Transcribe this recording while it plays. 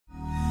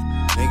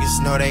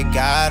know they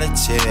gotta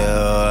chill.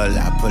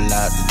 I pull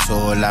out the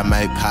tool, I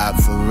might pop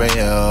for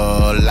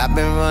real. I've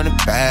been running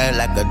back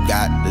like I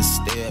got the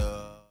steal.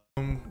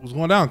 What's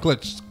going down,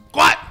 Clutch?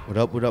 Squat! What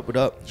up, what up, what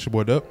up? It's your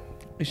boy Dub.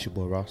 It's your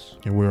boy Ross.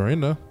 And we're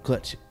in the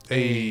Clutch.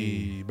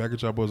 Hey, back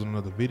at y'all boys on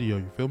another video,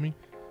 you feel me?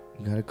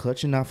 Got a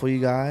clutch and out for you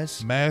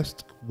guys.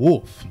 Masked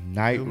Wolf.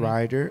 Night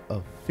Rider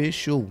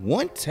official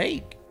one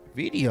take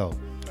video.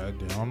 I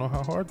don't know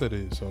how hard that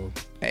is, so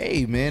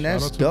hey man,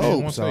 that's out to being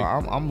dope. one So take.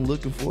 I'm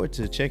looking forward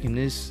to checking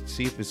this,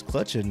 see if it's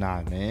clutch or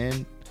not,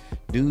 man.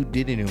 Dude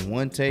did it in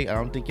one take. I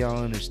don't think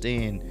y'all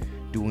understand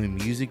doing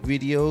music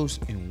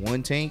videos in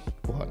one take.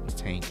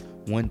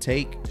 One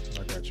take.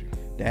 I got you.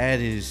 That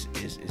is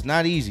it's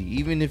not easy.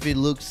 Even if it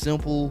looks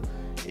simple,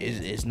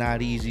 it's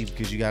not easy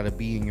because you got to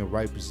be in your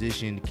right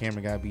position. The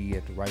camera got to be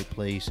at the right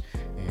place,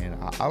 and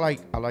I like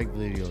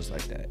videos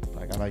like that.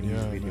 Like I like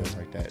music videos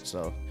like that.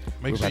 So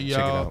make sure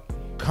y'all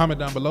comment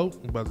down below.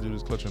 We're about to do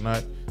this clutch or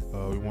not.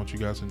 We want you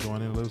guys to join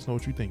in and let us know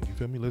what you think. You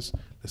feel me? Let's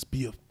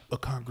be a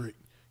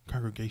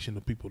congregation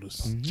of people to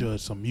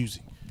judge some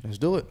music. Let's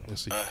do it.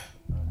 Let's see.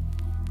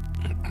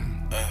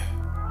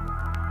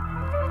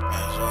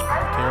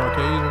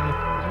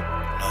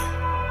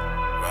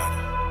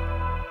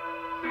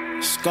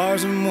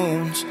 Scars and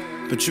wounds,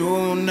 but you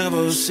will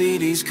never see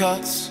these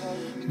cuts.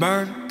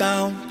 Burnt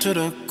down to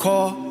the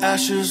core,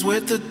 ashes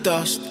with the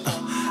dust.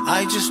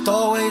 I just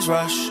always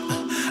rush.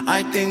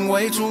 I think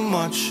way too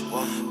much,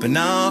 but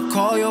now I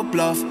call your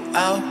bluff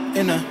out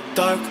in the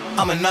dark.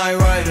 I'm a night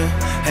rider,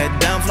 head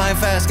down, flying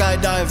fast,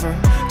 skydiver.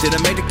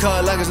 Didn't make the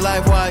cut like it's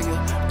live wire.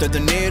 Thread the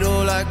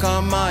needle like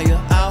I'm Maya.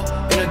 Out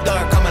in the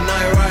dark, I'm a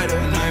night rider,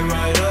 night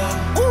rider.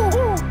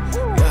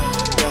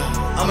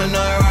 Yeah. I'm a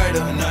night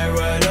rider, night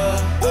rider.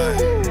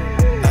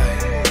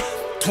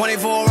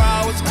 24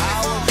 hours,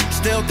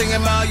 still thinking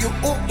about you,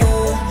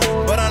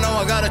 but I know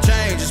I gotta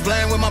change. Just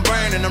playing with my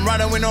brain and I'm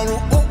riding with no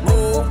rule.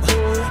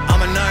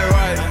 I'm a night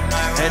rider,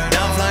 head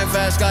down, flying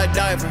fast,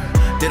 skydiver.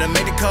 Didn't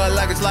make the cut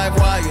like it's live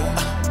wire.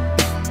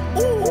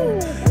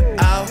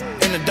 Out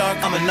in the dark,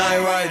 I'm a night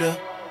rider.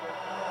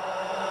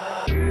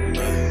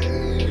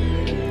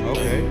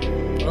 Okay.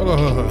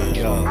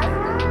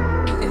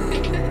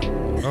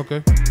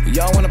 Okay.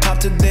 Y'all wanna pop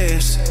to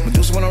this,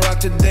 Medusa wanna rock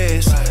to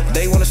this.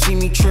 They wanna see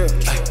me trip,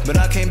 but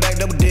I came back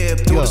double dip.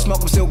 Through the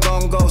smoke, I'm still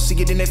gon' go. See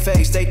it in their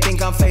face, they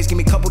think I'm fake. Give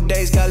me a couple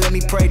days, God let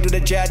me pray. Do the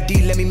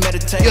JID, let me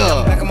meditate.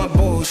 I'm back on my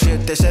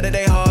bullshit. They said that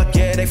they hard,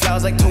 yeah, they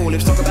flowers like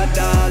tulips. Talk about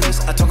dollars,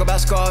 I talk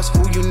about scars.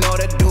 Who you know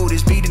that do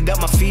this? Beat it up,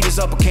 my feet is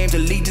up. I came to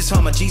lead this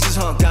hunt, my Jesus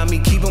hunt. Got me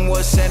keeping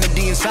what's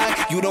sanity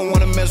inside. You don't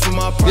wanna mess with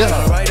my pride.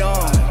 Got it right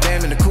on,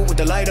 damn in the coupe with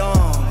the light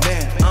on.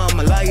 Man, I'm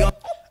a light on.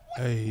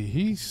 Hey,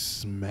 he's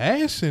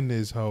smashing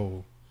this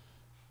hoe.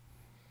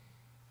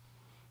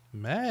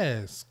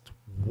 Masked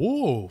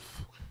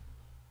Wolf.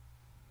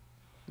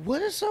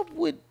 What is up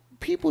with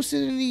people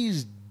sending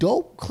these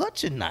dope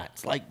clutch and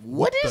knots? Like,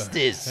 what is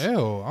this?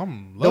 Hell,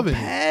 I'm loving it.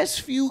 The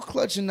past few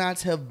clutch and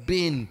knots have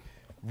been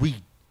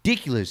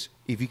ridiculous.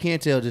 If you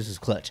can't tell, this is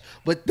clutch.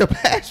 But the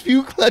past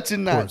few clutch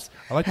and knots,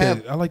 I like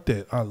that. I like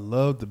that. I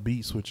love the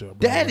beat switch up.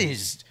 Bro. That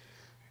is,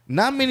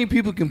 not many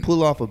people can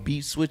pull off a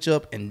beat switch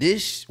up, and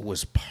this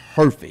was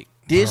perfect.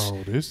 He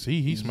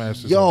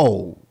smashed.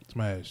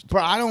 Smashed.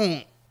 Bro, I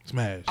don't.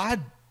 Smashed.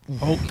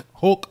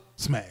 Hulk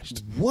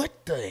smashed. What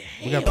the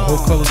hell? We got the whole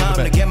colors in the Time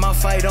back. to get my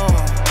fight on.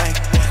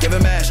 Give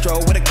him Astro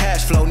with a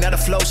cash flow. Now the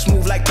flow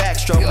smooth like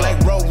backstroke. Like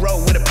row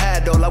with a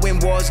paddle. I win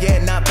wars,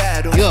 yeah, not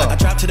battle. I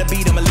drop to the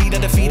beat, I'm a leader,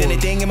 defeat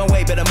anything in my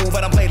way. Better move,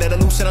 I don't play, let it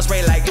loose and I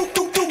spray like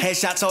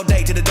headshots all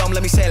day to the dome,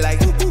 let me say like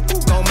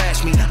don't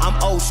match me,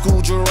 I'm old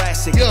school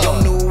Jurassic.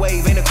 Yo, new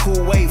wave ain't a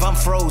cool wave, I'm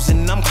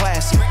frozen, I'm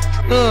classy.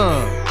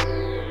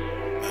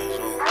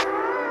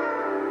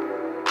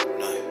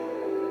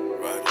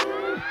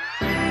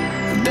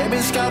 They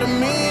been scouting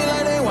me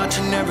like they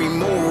watching every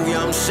move.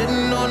 Yeah, I'm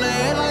sitting on the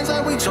headlines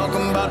like we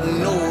talking about the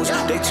news.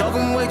 They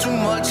talking way too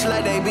much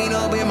like they been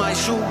up in my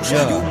shoes.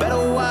 You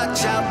better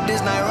watch out,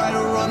 this night rider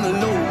on the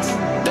loose.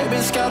 They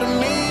been scouting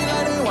me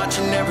like they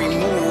watching every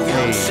move.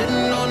 Yeah, I'm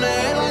sitting on the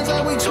headlines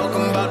like we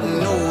talking about the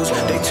news.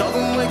 They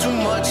talking way too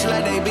much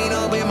like they been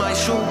up in my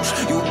shoes.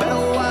 You better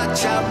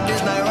watch out,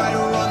 this night rider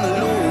on the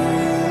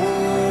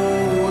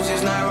loose.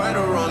 This night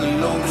rider on the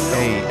loose.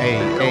 Hey.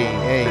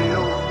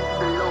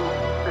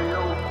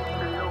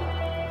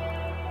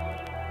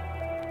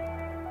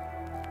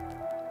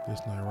 This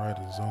night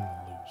rider's on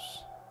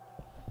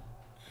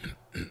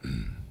the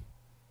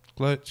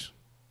loose.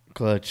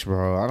 Clutch,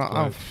 bro.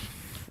 That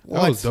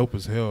was dope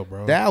as hell,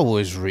 bro. That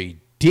was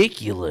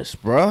ridiculous,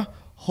 bro.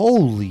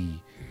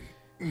 Holy,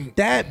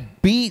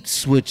 that beat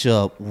switch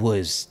up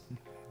was.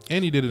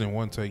 And he did it in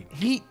one take.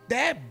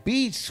 That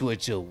beat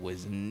switch up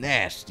was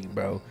nasty,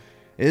 bro.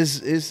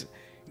 It's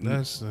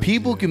That's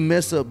people can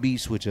mess up beat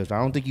switch ups. I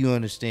don't think you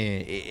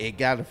understand. It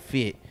gotta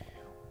fit.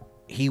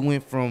 He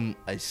went from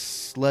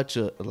such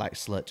a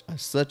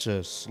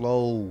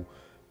slow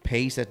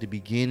pace at the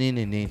beginning,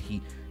 and then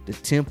he the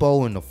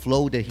tempo and the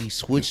flow that he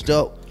switched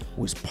up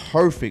was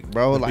perfect,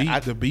 bro.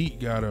 The beat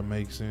gotta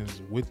make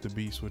sense with the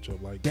beat switch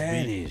up. Like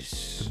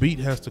the beat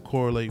has to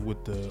correlate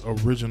with the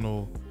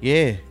original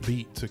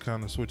beat to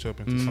kind of switch up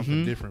into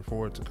something different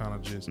for it to kind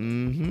of just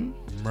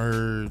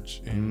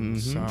merge and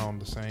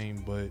sound the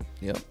same but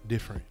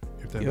different,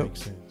 if that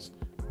makes sense.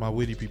 My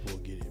witty people will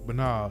get it. But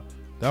nah,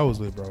 that was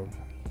lit, bro.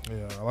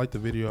 Yeah, I like the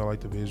video, I like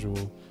the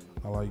visual,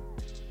 I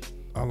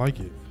like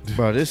it.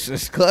 Bro, this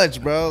is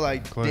clutch, bro.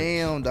 Like, Clutch.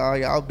 damn,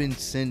 dog. Y'all been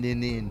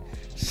sending in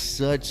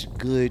such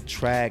good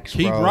tracks,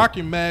 Keep bro.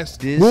 rocking,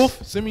 Mask.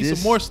 Wolf, send me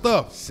some more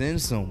stuff.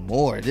 Send some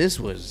more. This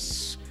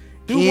was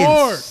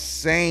more.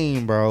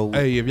 Insane, bro.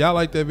 Hey, if y'all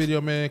like that video,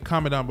 man,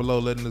 comment down below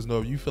letting us know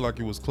if you feel like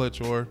it was clutch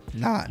or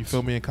not. You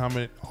feel me? And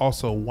comment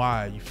also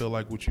why you feel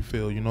like what you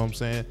feel. You know what I'm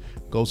saying?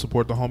 Go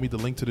support the homie. The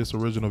link to this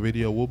original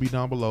video will be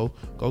down below.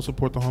 Go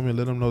support the homie and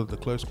let them know that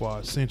the Clutch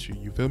Squad sent you.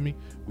 You feel me?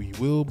 We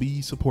will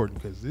be supporting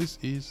because this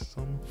is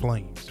some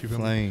flames. You feel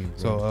me?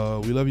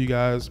 So we love you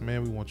guys,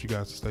 man. We want you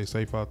guys to stay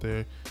safe out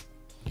there.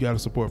 You got to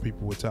support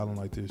people with talent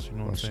like this. You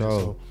know what I'm saying?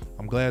 So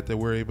I'm glad that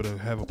we're able to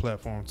have a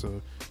platform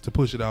to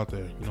push it out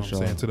there. You know what I'm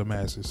saying? To the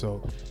masses.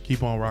 So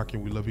keep on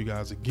rocking. We love you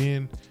guys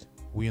again.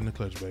 We in the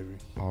clutch, baby.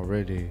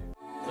 Already.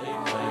 Lay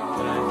back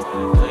life,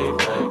 lay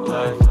back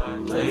life,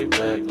 lay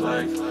back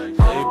life, lay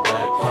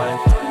back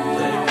life,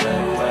 lay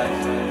back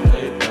life,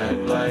 lay back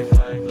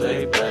life,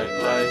 lay back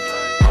life,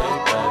 lay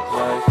back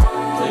life,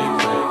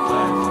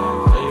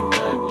 lay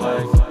back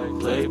life,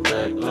 lay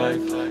back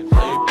life, lay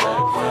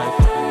back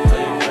life.